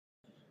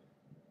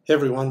Hey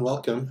everyone,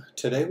 welcome.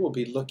 Today we'll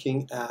be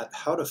looking at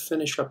how to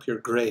finish up your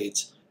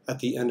grades at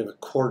the end of a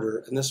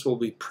quarter, and this will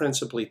be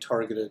principally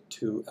targeted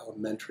to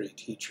elementary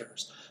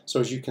teachers. So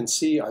as you can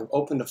see, I've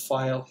opened a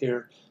file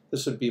here.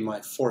 This would be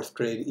my 4th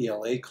grade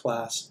ELA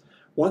class.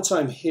 Once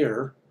I'm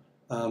here,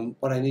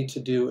 what I need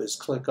to do is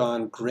click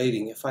on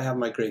grading if I have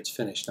my grades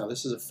finished. Now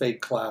this is a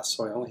fake class,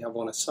 so I only have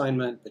one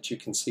assignment, but you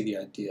can see the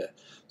idea.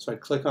 So I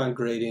click on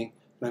grading,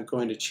 and I'm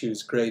going to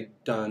choose grades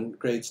done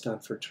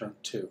for term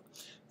 2.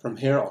 From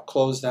here, I'll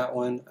close that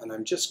one, and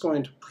I'm just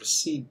going to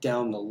proceed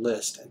down the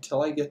list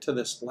until I get to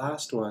this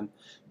last one.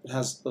 It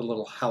has the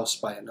little house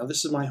by it. Now,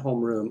 this is my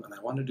homeroom, and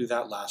I want to do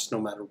that last no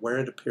matter where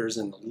it appears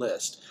in the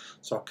list.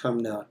 So I'll come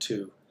now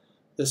to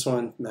this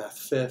one, Math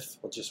 5th.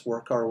 We'll just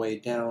work our way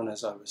down,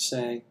 as I was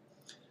saying.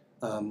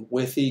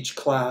 With each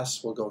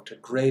class, we'll go to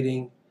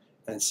grading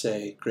and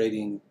say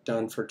grading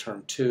done for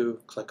term 2.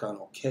 Click on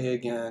OK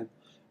again.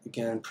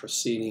 Again,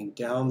 proceeding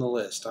down the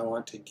list. I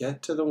want to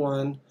get to the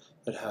one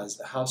that has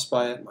the house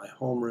by it, my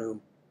homeroom,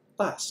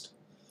 last.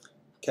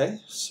 Okay,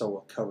 so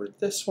we'll cover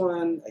this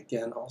one.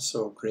 Again,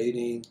 also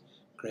grading,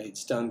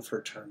 grades done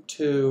for term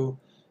 2.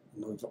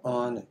 Move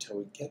on until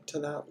we get to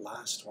that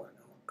last one.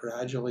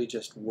 Gradually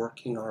just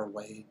working our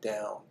way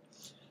down.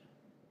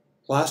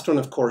 Last one,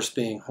 of course,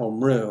 being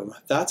homeroom.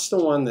 That's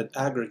the one that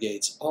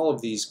aggregates all of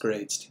these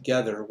grades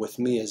together with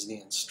me as the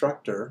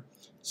instructor.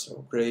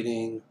 So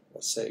grading,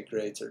 let's say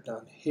grades are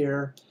done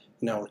here.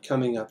 Now we're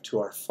coming up to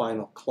our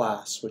final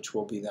class, which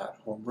will be that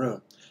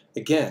homeroom.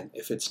 Again,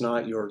 if it's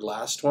not your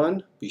last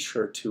one, be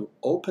sure to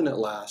open it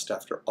last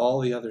after all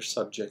the other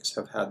subjects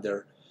have had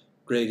their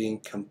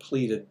grading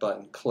completed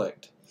button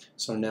clicked.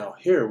 So now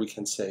here we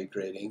can say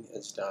grading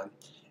is done,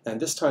 and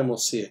this time we'll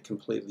see a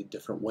completely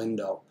different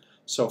window.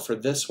 So for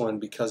this one,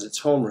 because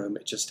it's homeroom,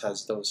 it just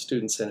has those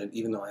students in it,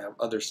 even though I have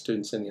other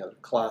students in the other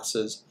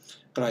classes.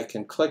 And I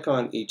can click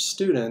on each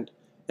student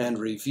and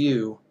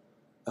review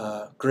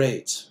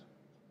grades.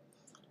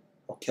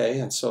 Okay,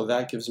 and so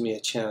that gives me a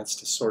chance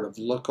to sort of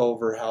look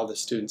over how the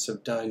students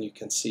have done. You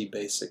can see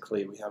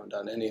basically we haven't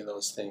done any of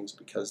those things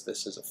because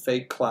this is a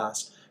fake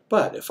class.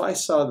 But if I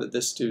saw that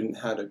this student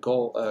had a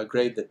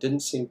grade that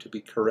didn't seem to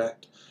be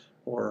correct,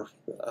 or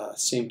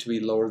seemed to be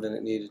lower than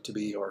it needed to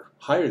be, or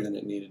higher than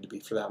it needed to be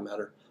for that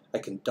matter, I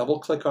can double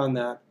click on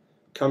that,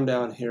 come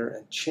down here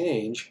and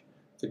change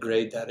the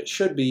grade that it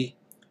should be,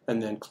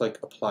 and then click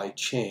Apply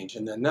Change.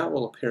 And then that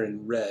will appear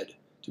in red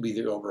to be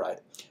the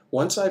override.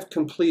 Once I've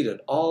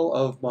completed all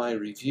of my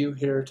review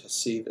here to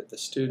see that the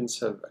students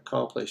have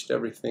accomplished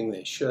everything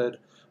they should,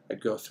 I'd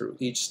go through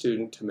each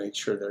student to make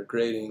sure their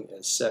grading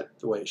is set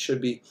the way it should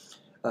be.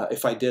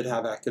 If I did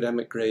have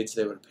academic grades,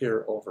 they would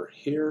appear over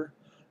here.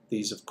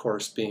 These, of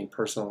course, being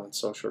personal and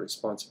social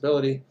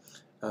responsibility.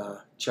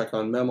 Check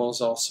on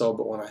memos also,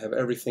 but when I have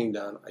everything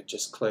done, I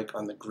just click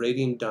on the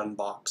Grading Done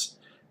box,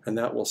 and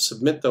that will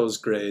submit those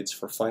grades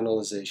for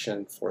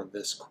finalization for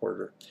this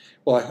quarter.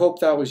 Well, I hope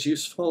that was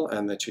useful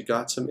and that you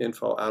got some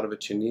info out of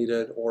it you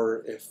needed,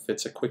 or if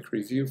it's a quick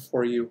review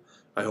for you,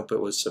 I hope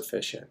it was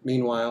sufficient.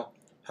 Meanwhile,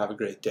 have a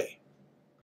great day.